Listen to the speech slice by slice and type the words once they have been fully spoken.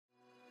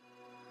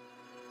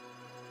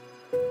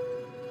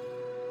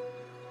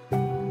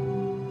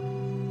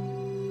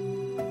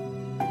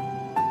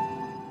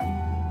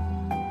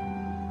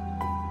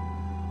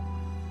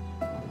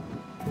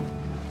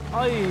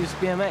I used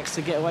BMX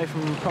to get away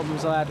from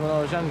problems I had when I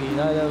was younger, you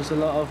know. There was a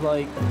lot of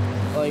like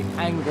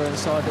anger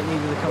inside that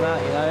needed to come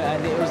out, you know,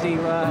 and it was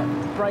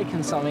either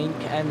breaking something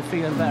and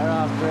feeling better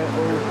after it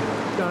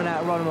or going out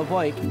and riding my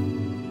bike.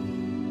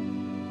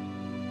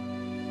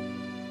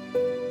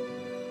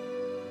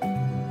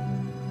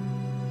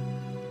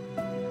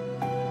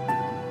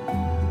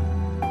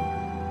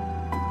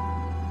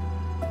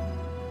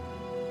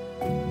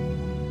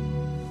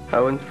 I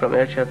went from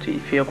Eritrea to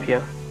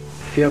Ethiopia,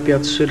 Ethiopia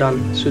to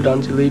Sudan,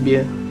 Sudan to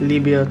Libya,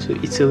 Libya to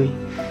Italy,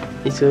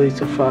 Italy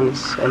to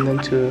France, and then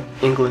to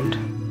England.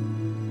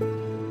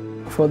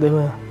 I thought they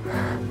were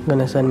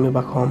gonna send me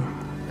back home,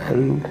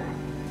 and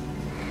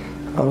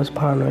I was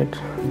paranoid.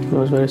 It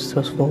was very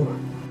stressful.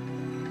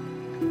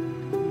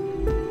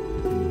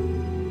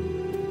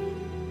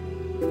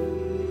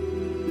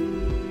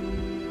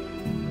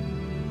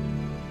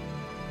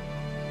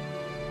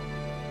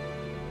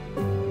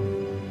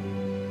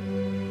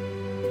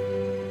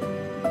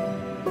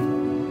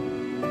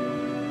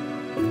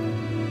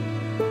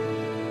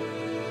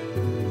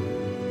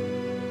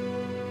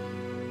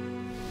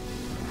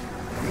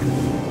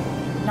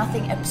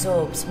 Nothing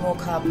absorbs more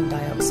carbon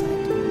dioxide.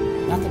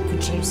 Nothing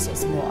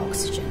produces more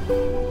oxygen.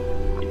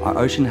 Our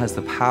ocean has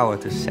the power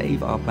to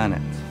save our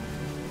planet.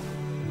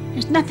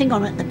 There's nothing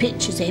on it that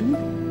pictures him.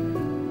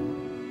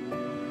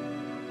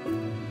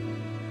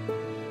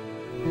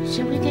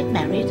 Shall we get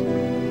married?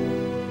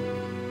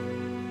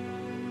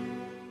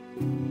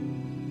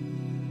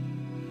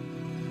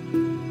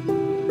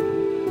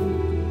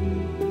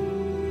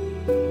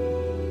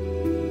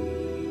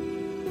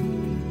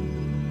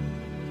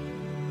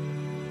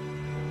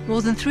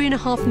 More than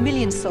 3.5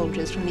 million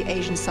soldiers from the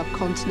Asian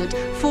subcontinent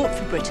fought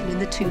for Britain in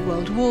the two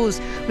world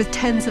wars, with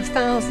tens of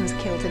thousands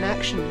killed in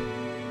action.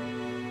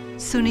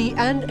 Sunni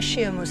and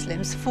Shia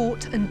Muslims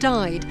fought and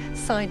died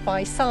side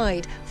by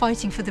side,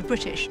 fighting for the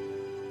British.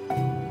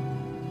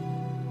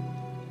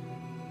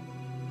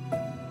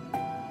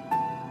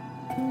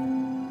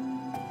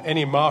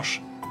 Any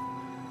Martian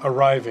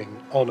arriving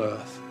on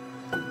Earth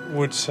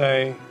would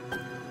say,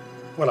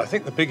 well, I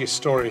think the biggest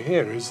story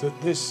here is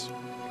that this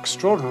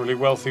extraordinarily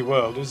wealthy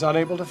world is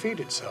unable to feed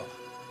itself.